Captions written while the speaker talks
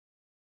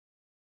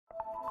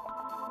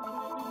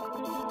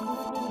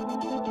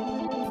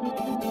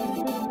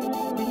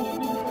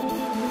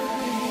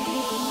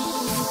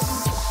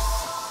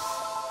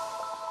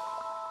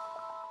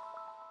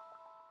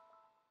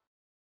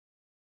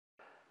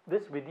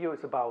video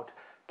is about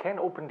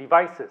CANopen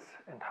devices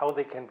and how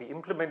they can be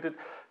implemented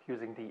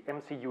using the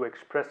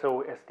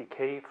MCUXpresso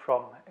SDK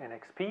from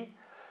NXP,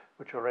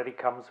 which already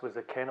comes with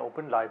a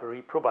CANopen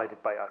library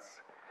provided by us.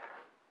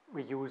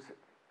 We use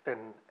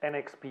an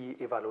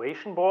NXP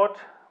evaluation board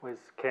with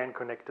CAN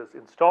connectors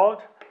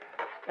installed,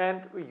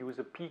 and we use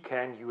a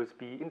PCAN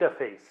USB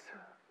interface.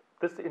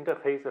 This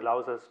interface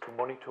allows us to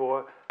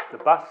monitor the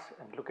bus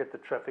and look at the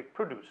traffic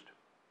produced.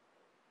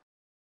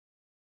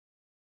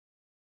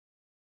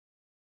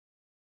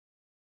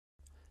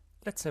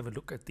 Let's have a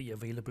look at the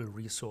available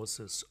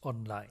resources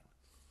online.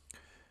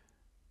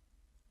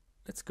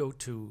 Let's go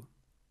to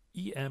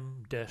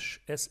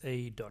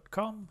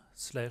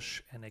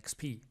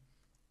em-sa.com/NXP.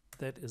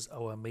 That is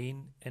our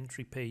main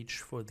entry page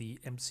for the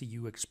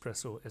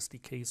MCUXpresso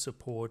SDK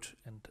support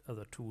and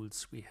other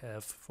tools we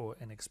have for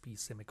NXP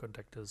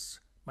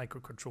semiconductors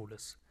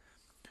microcontrollers.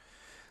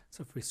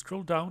 So if we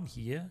scroll down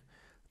here,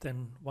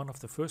 then one of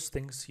the first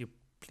things you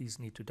please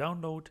need to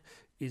download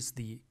is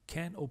the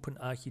CANopen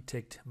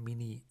Architect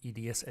Mini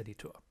EDS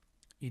editor.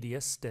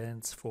 EDS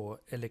stands for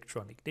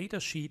Electronic Data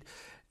Sheet,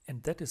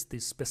 and that is the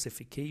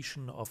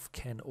specification of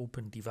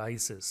CANopen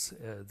devices.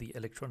 The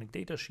electronic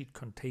data sheet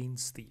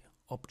contains the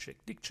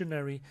object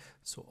dictionary,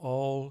 so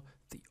all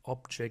the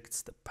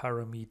objects, the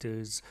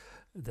parameters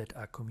that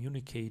are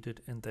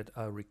communicated and that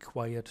are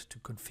required to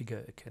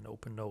configure a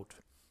CANopen node.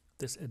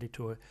 This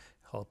editor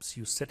helps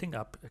you setting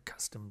up a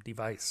custom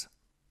device.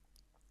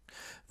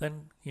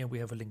 Then here we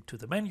have a link to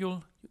the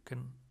manual. You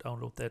can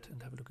download that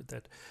and have a look at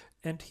that.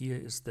 And here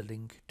is the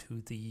link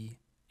to the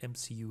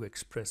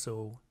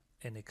MCUXpresso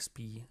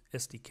NXP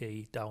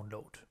SDK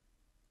download.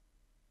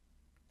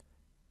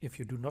 If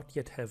you do not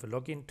yet have a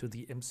login to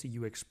the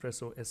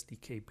MCUXpresso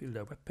SDK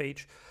Builder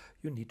webpage,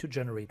 you need to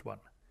generate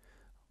one.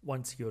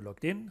 Once you're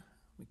logged in,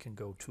 we can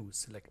go to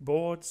Select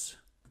Boards,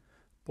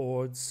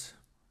 Boards,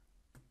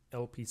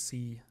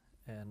 LPC,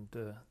 and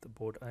the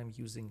board I'm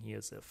using here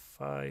is a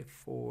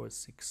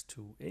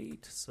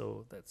 54628,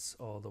 so that's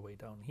all the way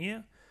down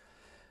here.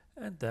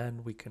 And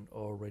then we can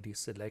already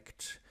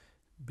select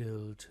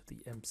build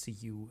the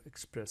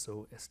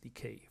MCUXpresso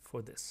SDK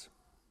for this.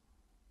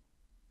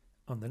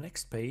 On the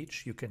next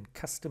page, you can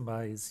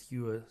customize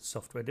your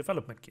software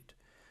development kit.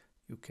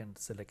 You can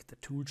select the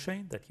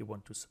toolchain that you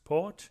want to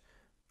support.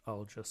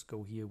 I'll just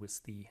go here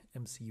with the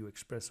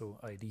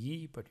MCUXpresso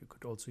IDE, but you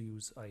could also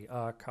use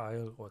IR,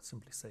 Kyle, or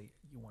simply say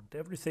you want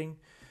everything.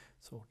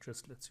 So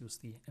just let's use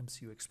the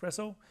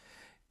MCUXpresso.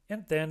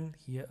 And then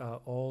here are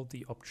all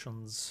the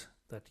options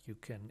that you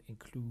can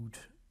include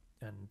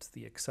and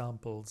the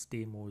examples,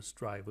 demos,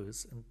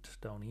 drivers, and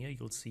down here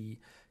you'll see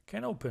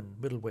CANopen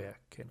middleware,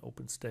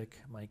 CANopen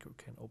Stack, Micro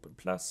CANopen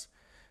Plus.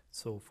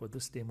 So for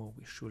this demo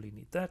we surely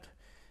need that.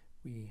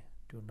 We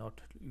do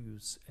not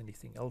use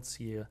anything else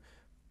here,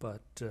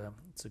 but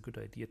it's a good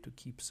idea to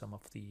keep some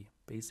of the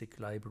basic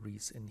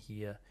libraries in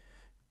here,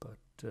 but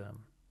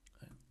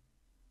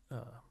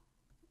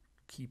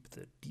keep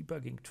the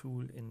debugging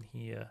tool in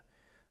here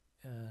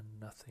and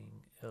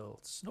nothing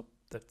else. Nope,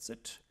 that's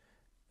it.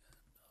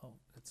 Now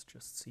let's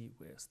just see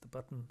where's the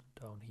button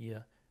down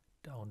here,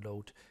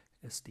 download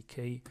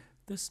SDK.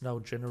 This now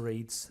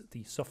generates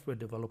the software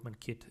development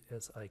kit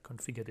as I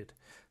configured it,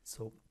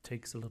 so it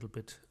takes a little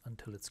bit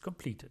until it's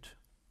completed.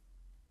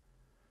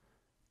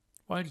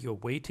 While you're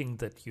waiting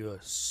that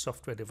your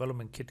software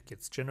development kit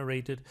gets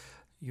generated,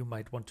 you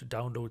might want to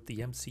download the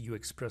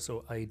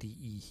MCUXpresso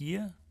IDE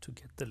here to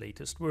get the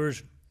latest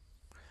version.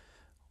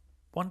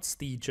 Once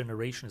the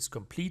generation is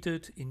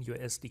completed, in your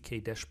SDK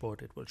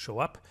dashboard it will show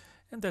up,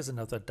 and there's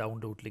another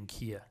download link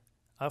here.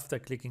 After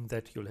clicking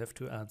that, you'll have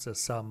to answer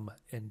some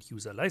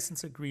end-user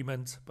license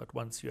agreement, but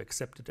once you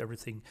accepted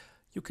everything,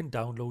 you can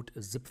download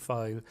a zip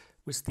file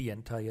with the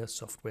entire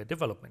software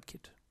development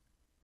kit.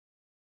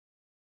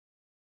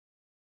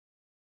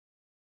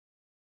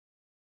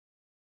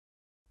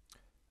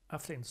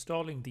 After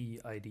installing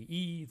the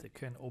IDE, the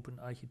CANopen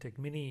Architect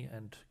Mini,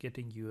 and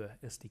getting your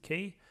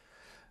SDK,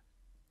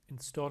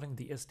 installing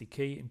the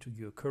SDK into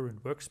your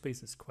current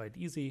workspace is quite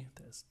easy.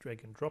 There's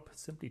drag and drop.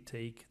 Simply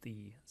take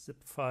the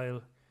zip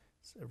file,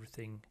 it's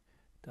everything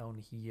down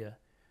here,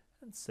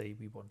 and say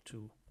we want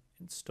to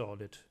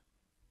install it.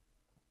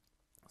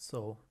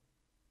 So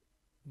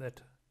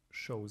that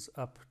shows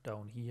up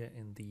down here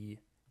in the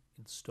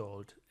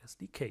installed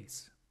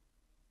SDKs.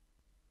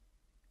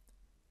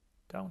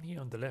 Down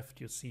here on the left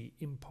you see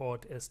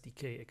import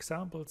SDK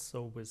examples.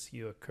 So with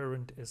your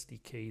current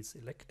SDK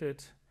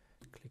selected,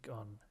 click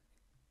on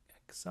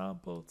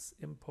examples,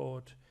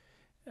 import,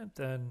 and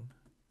then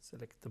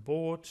select the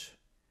board.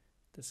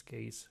 In this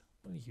case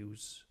we'll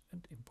use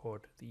and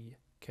import the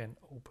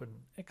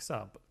CANopen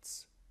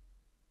examples.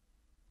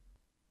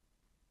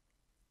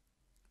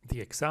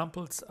 The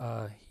examples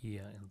are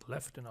here in the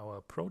left in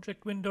our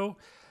project window.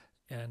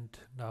 And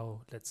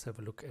now let's have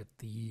a look at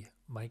the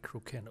Micro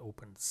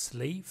CANopen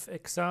slave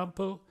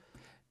example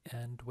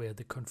and where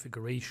the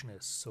configuration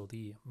is. So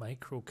the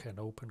Micro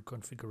CANopen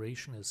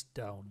configuration is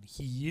down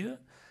here.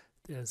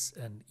 There's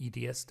an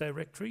EDS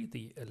directory,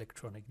 the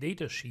electronic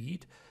data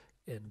sheet,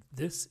 and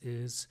this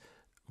is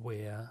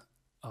where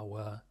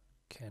our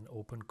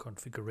CANopen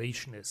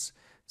configuration is.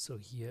 So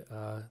here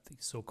are the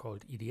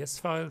so-called EDS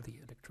file, the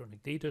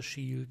electronic data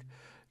shield,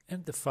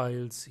 and the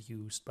files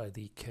used by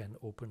the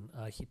CANopen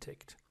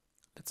architect.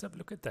 Let's have a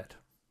look at that.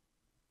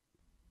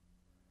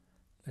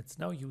 Let's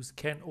now use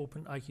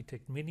CANopen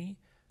Architect Mini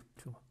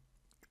to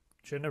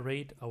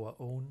generate our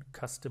own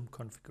custom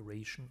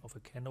configuration of a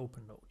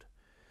CANopen node.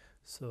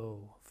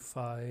 So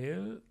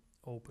File,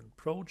 Open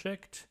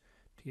Project.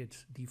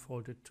 It's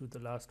defaulted to the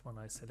last one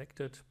I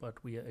selected,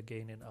 but we are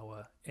again in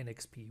our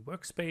NXP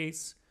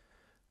workspace.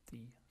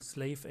 The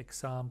slave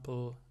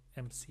example,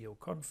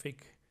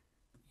 MCUXconfig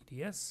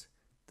EDS.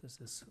 This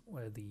is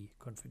where the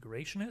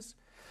configuration is.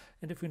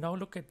 And if we now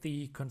look at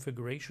the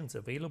configurations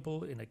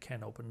available in a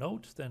CANopen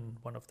node, then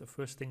one of the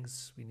first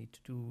things we need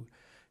to do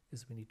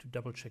is we need to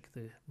double check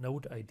the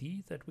node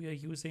ID that we are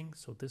using.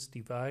 So this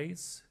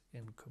device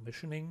in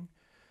commissioning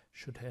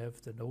should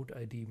have the node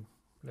ID.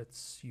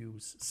 Let's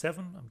use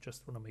 7. I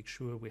just want to make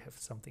sure we have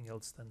something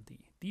else than the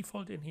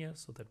default in here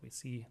so that we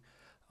see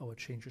our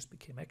changes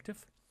became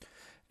active.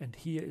 And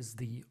here is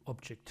the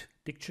object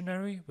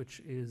dictionary, which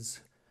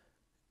is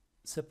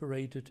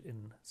separated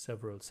in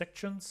several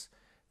sections.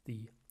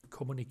 The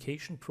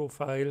communication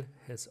profile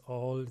has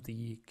all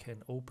the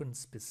CANopen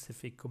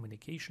specific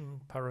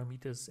communication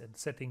parameters and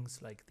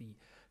settings, like the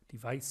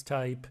device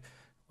type,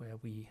 where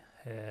we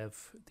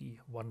have the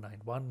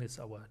 191 is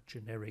our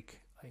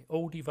generic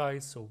I/O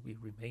device, so we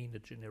remain a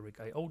generic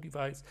I/O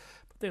device.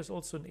 But there's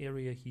also an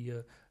area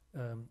here,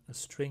 a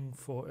string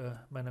for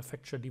a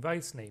manufacturer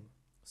device name.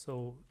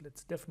 So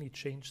let's definitely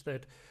change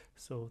that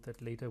so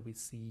that later we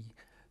see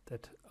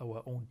that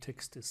our own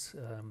text is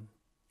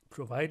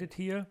provided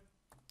here.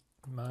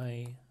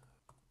 My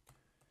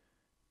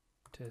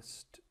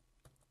test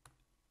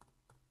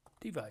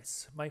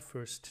device, my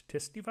first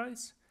test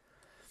device.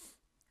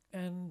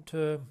 And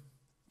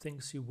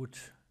things you would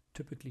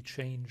typically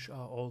change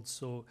are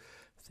also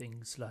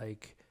things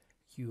like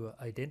your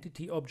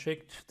identity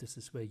object. This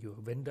is where your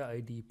vendor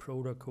ID,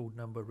 product code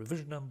number,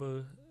 revision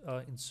number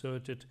are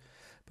inserted.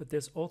 But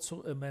there's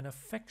also a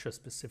manufacturer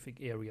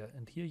specific area,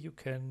 and here you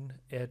can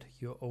add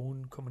your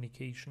own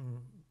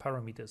communication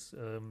parameters,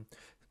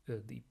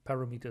 the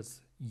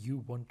parameters you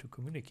want to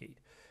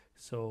communicate.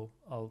 So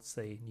I'll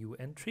say new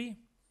entry,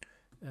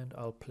 and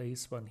I'll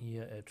place one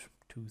here at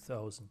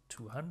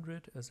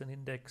 2200 as an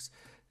index.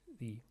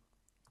 The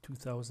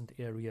 2000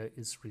 area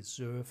is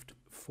reserved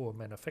for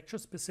manufacturer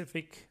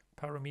specific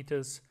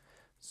parameters.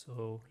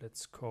 So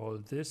let's call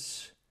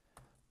this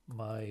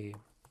my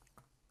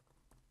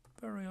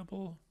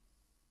variable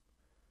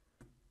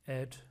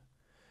add,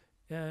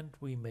 and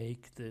we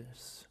make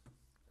this,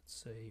 let's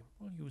say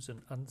we'll use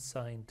an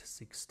unsigned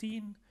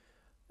 16,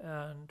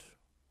 and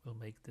we'll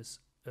make this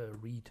a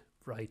read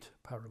write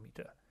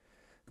parameter.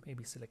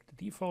 Maybe select the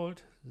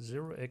default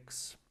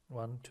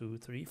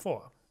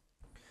 0x1234.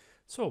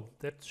 So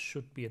that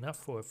should be enough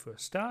for a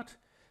first start.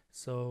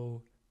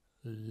 So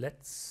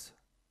let's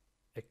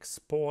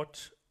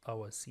export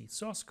our C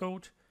source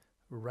code,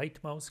 right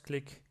mouse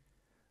click,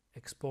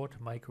 export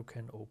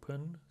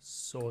MicroCANopen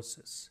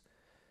sources.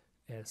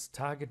 As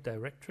target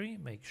directory,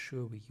 make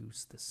sure we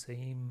use the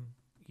same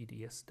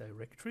EDS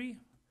directory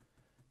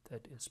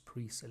that is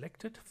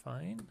pre-selected.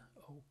 Fine,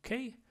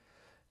 okay.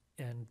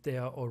 And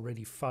there are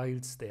already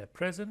files there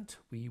present.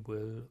 We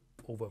will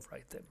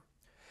overwrite them.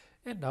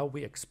 And now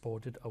we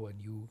exported our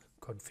new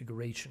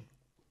configuration.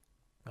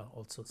 I'll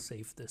also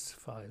save this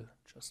file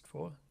just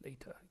for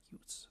later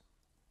use.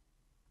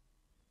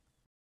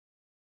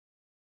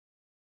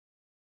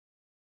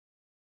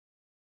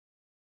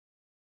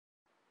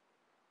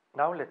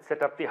 Now let's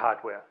set up the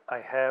hardware. I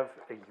have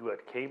a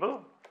UART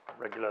cable,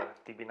 regular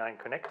DB9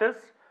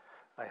 connectors.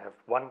 I have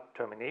one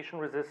termination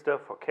resistor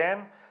for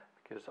CAN,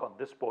 because on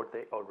this board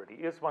there already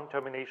is one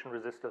termination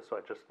resistor, so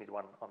I just need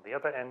one on the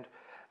other end.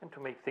 And to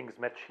make things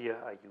match here,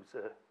 I use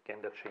a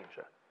Gender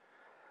changer.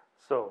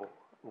 So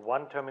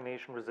one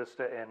termination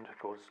resistor end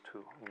goes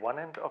to one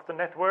end of the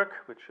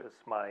network, which is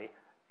my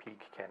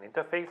peak CAN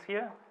interface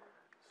here.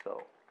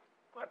 So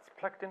that's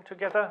plugged in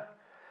together.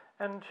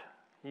 And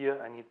here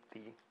I need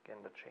the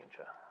Gender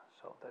changer.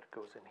 So that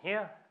goes in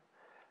here.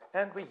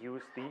 And we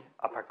use the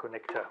upper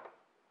connector.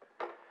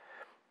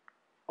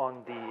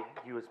 On the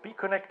USB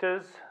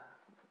connectors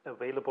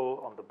available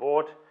on the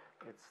board,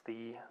 it's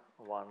the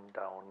one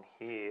down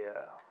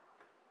here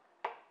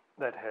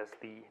that has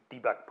the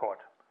debug port.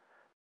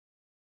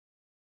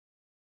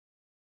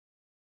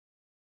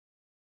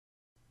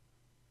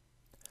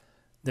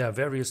 There are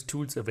various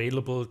tools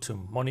available to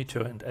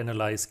monitor and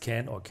analyze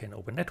CAN or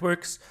CANopen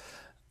networks.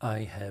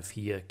 I have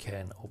here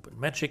CANopen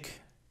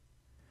Magic,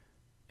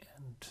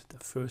 and the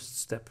first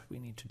step we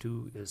need to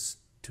do is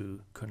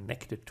to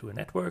connect it to a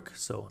network.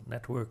 So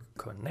network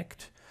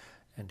connect,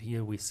 and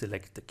here we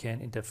select the CAN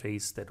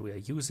interface that we are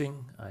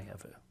using. I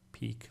have a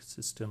peak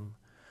system,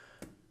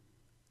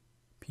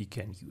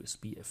 PCAN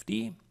USB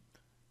FD,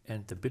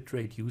 and the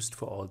bitrate used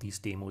for all these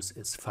demos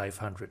is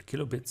 500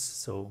 kilobits,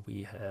 so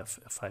we have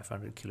a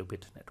 500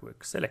 kilobit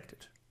network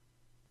selected.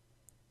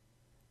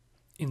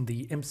 In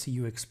the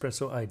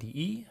MCUXpresso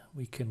IDE,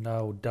 we can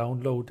now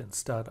download and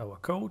start our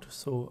code.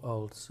 So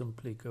I'll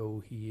simply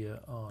go here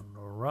on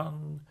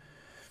Run,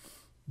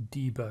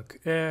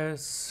 Debug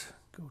As,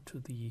 go to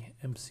the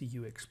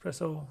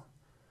MCUXpresso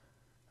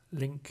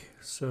link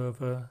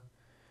server.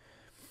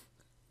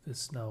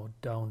 This now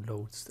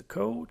downloads the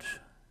code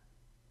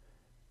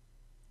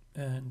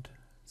and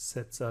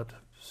sets up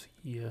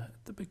here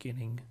at the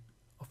beginning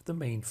of the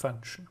main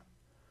function.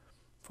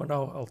 For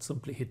now, I'll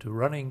simply hit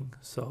running.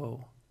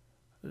 So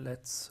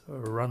let's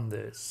run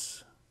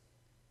this.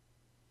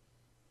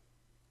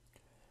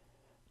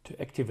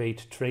 To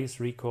activate trace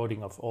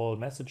recording of all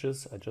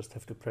messages, I just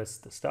have to press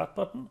the start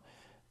button.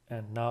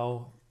 And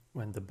now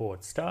when the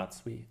board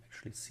starts, we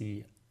actually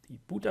see the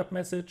boot up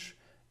message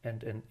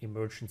and an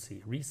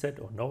emergency reset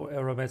or no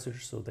error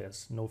message. So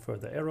there's no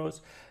further errors.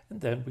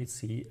 And then we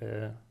see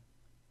a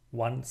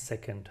 1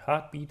 second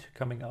heartbeat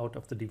coming out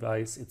of the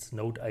device. It's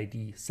node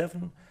ID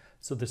 7.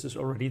 So this is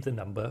already the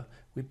number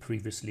we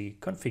previously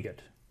configured.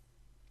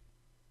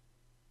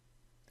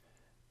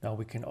 Now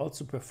we can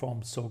also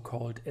perform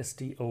so-called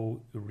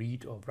SDO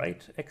read or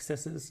write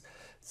accesses.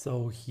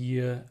 So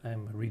here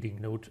I'm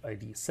reading node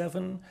ID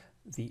 7.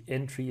 The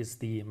entry is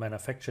the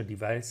manufacturer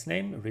device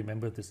name.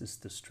 Remember, this is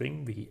the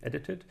string we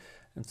edited.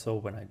 And so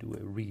when I do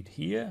a read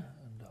here,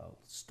 and I'll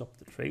stop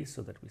the trace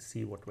so that we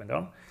see what went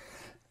on.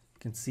 You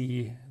can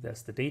see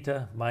there's the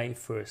data, my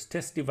first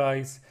test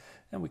device.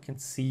 And we can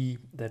see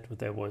that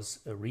there was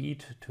a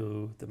read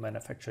to the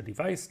manufacturer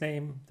device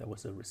name. There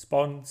was a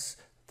response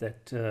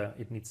that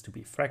it needs to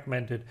be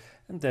fragmented,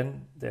 and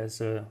then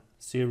there's a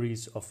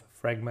series of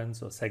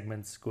fragments or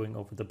segments going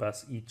over the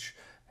bus, each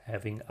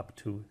having up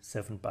to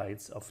 7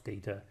 bytes of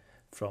data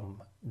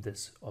from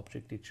this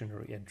object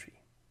dictionary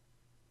entry.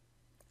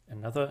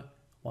 Another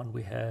one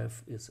we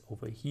have is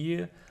over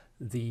here,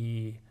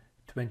 the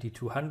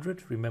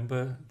 2200.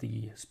 Remember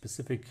the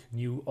specific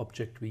new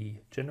object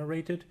we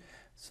generated.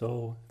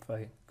 So if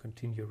I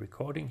continue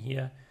recording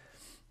here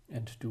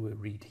and do a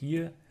read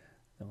here,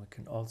 then we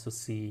can also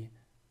see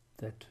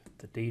that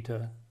the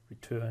data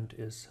returned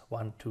is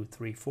 1, 2,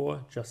 3,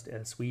 4, just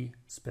as we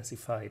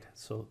specified.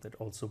 So that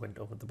also went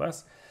over the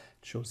bus.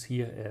 It shows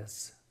here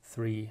as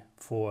 3,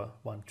 4,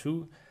 1,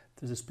 2.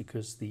 This is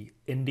because the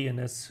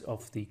endianness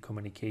of the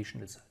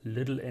communication is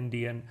little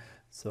endian,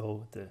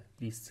 so the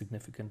least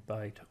significant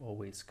byte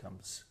always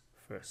comes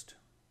first.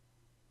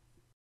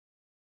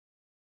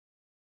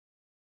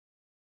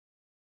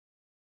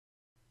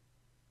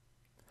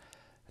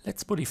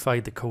 Let's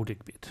modify the code a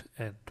bit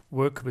and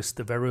work with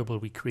the variable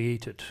we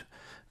created.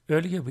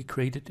 Earlier we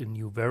created a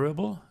new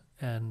variable,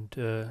 and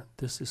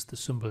this is the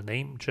symbol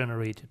name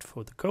generated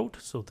for the code.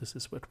 So this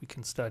is what we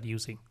can start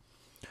using.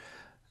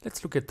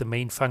 Let's look at the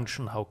main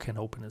function, how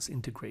CANopen is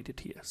integrated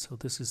here. So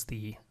this is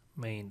the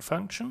main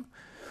function,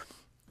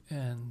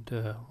 and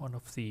one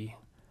of the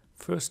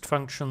first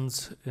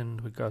functions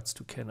in regards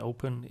to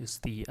CANopen is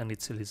the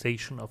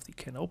initialization of the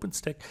CANopen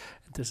stack,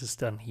 and this is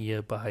done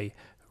here by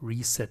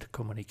reset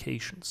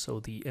communication. So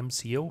the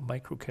MCO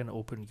micro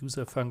CANopen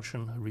user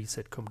function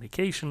reset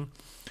communication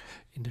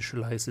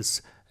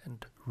initializes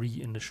and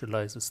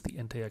reinitializes the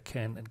entire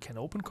CAN and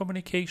CANopen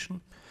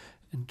communication.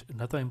 And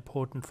another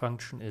important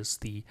function is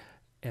the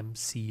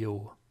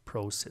MCO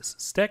process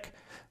stack.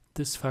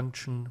 This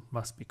function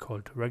must be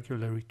called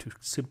regularly to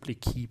simply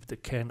keep the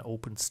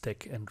CANopen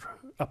stack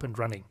up and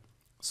running.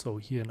 So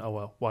here in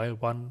our while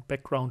one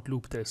background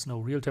loop, there's no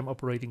real-time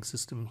operating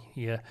system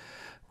here.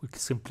 We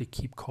simply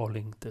keep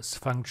calling this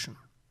function.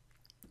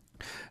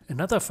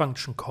 Another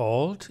function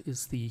called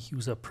is the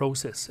user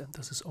process, and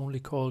this is only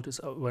called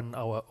when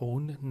our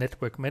own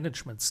network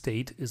management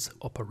state is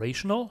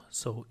operational.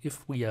 So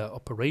if we are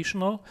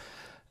operational,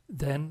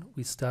 then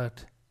we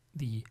start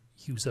the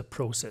user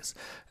process.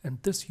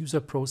 And this user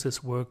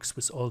process works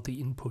with all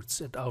the inputs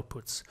and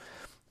outputs.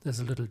 There's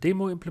a little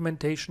demo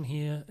implementation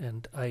here,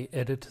 and I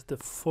added the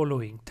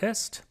following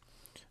test.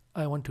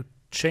 I want to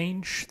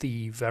change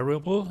the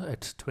variable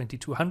at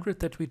 2200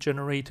 that we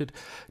generated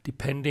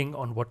depending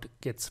on what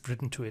gets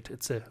written to it.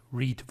 It's a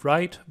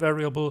read-write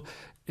variable,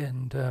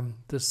 and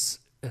this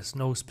has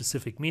no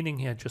specific meaning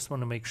here. I just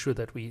want to make sure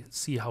that we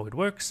see how it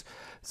works.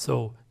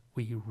 So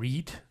we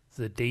read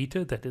the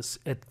data that is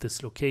at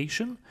this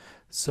location.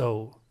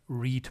 So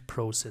read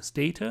process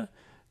data,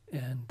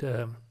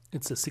 and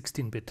it's a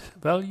 16-bit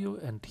value,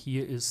 and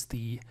here is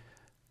the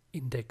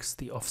index,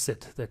 the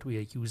offset that we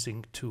are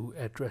using to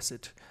address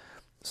it.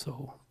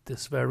 So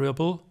this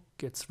variable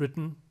gets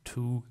written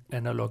to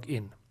analog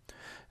in.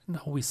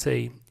 Now we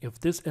say if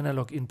this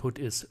analog input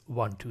is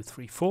 1, 2,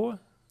 3, 4,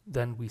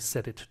 then we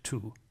set it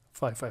to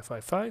 5, 5,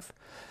 5, 5.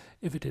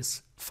 If it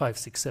is 5,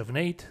 6, 7,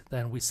 8,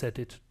 then we set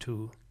it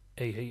to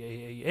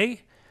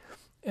A.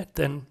 And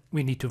then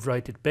we need to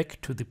write it back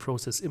to the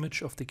process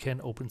image of the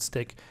CANopen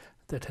stack.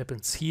 That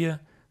happens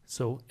here.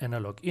 So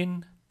analog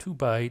in 2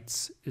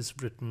 bytes is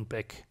written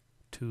back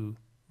to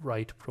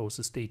write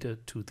process data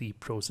to the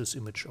process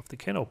image of the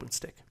CANopen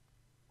stack.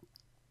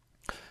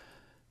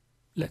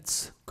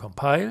 Let's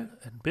compile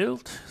and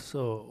build.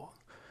 So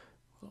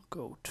we'll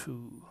go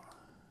to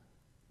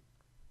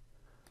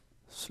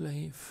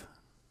slave,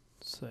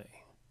 say,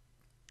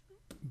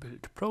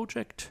 build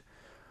project.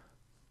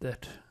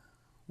 That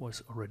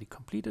was already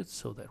completed,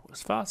 so that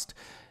was fast.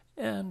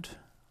 And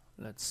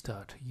let's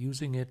start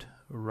using it.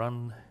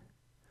 Run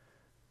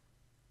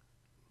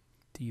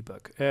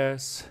debug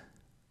as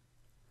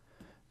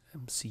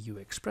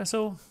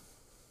MCUXpresso.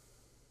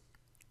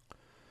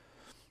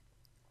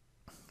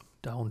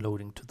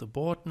 Downloading to the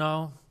board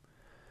now.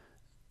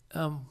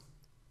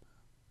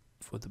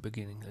 For the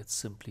beginning, let's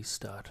simply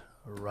start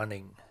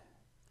running.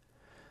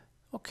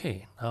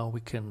 Okay, now we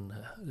can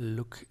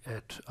look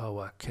at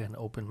our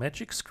CANopen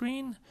magic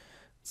screen,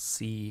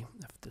 see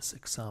if this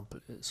example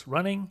is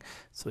running.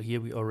 So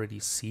here we already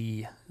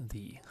see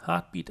the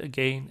heartbeat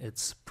again,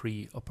 it's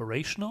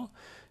pre-operational.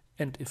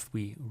 And if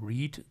we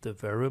read the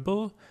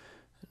variable,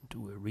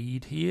 do a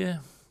read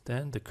here,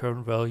 then the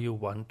current value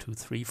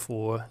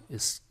 1234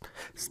 is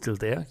still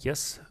there.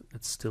 Yes,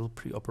 it's still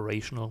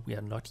pre-operational. We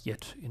are not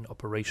yet in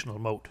operational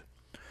mode.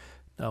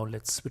 Now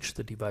let's switch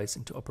the device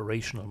into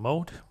operational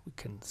mode. We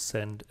can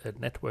send a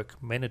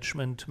network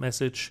management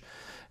message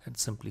and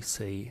simply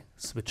say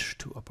switch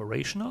to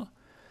operational.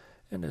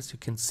 And as you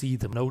can see,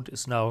 the node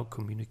is now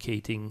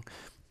communicating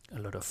a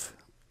lot of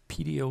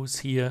PDOs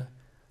here.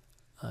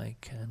 I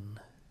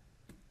can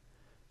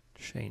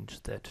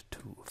change that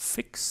to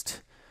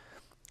fixed.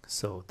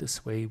 So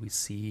this way we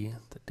see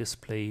the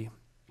display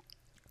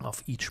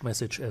of each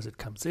message as it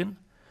comes in.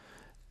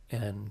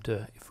 And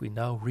if we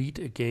now read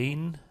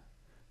again,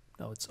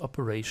 now it's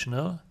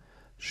operational.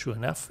 Sure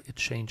enough, it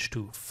changed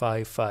to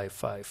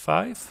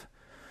 5555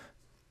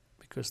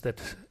 because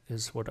that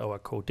is what our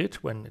code did.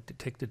 When it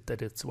detected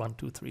that it's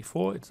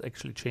 1234, it's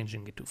actually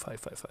changing it to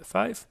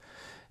 5555.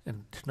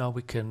 And now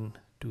we can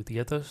do the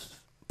other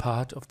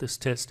part of this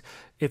test.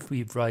 If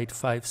we write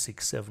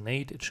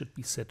 5678, it should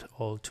be set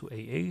all to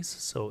AAs.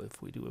 So if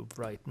we do a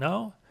write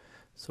now,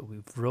 so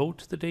we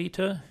wrote the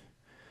data.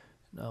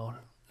 Now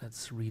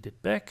let's read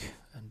it back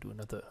and do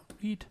another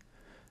read.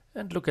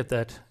 And look at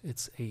that,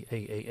 it's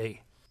AAAA.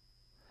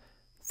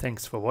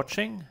 Thanks for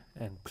watching,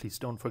 and please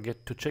don't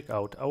forget to check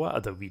out our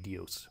other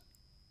videos.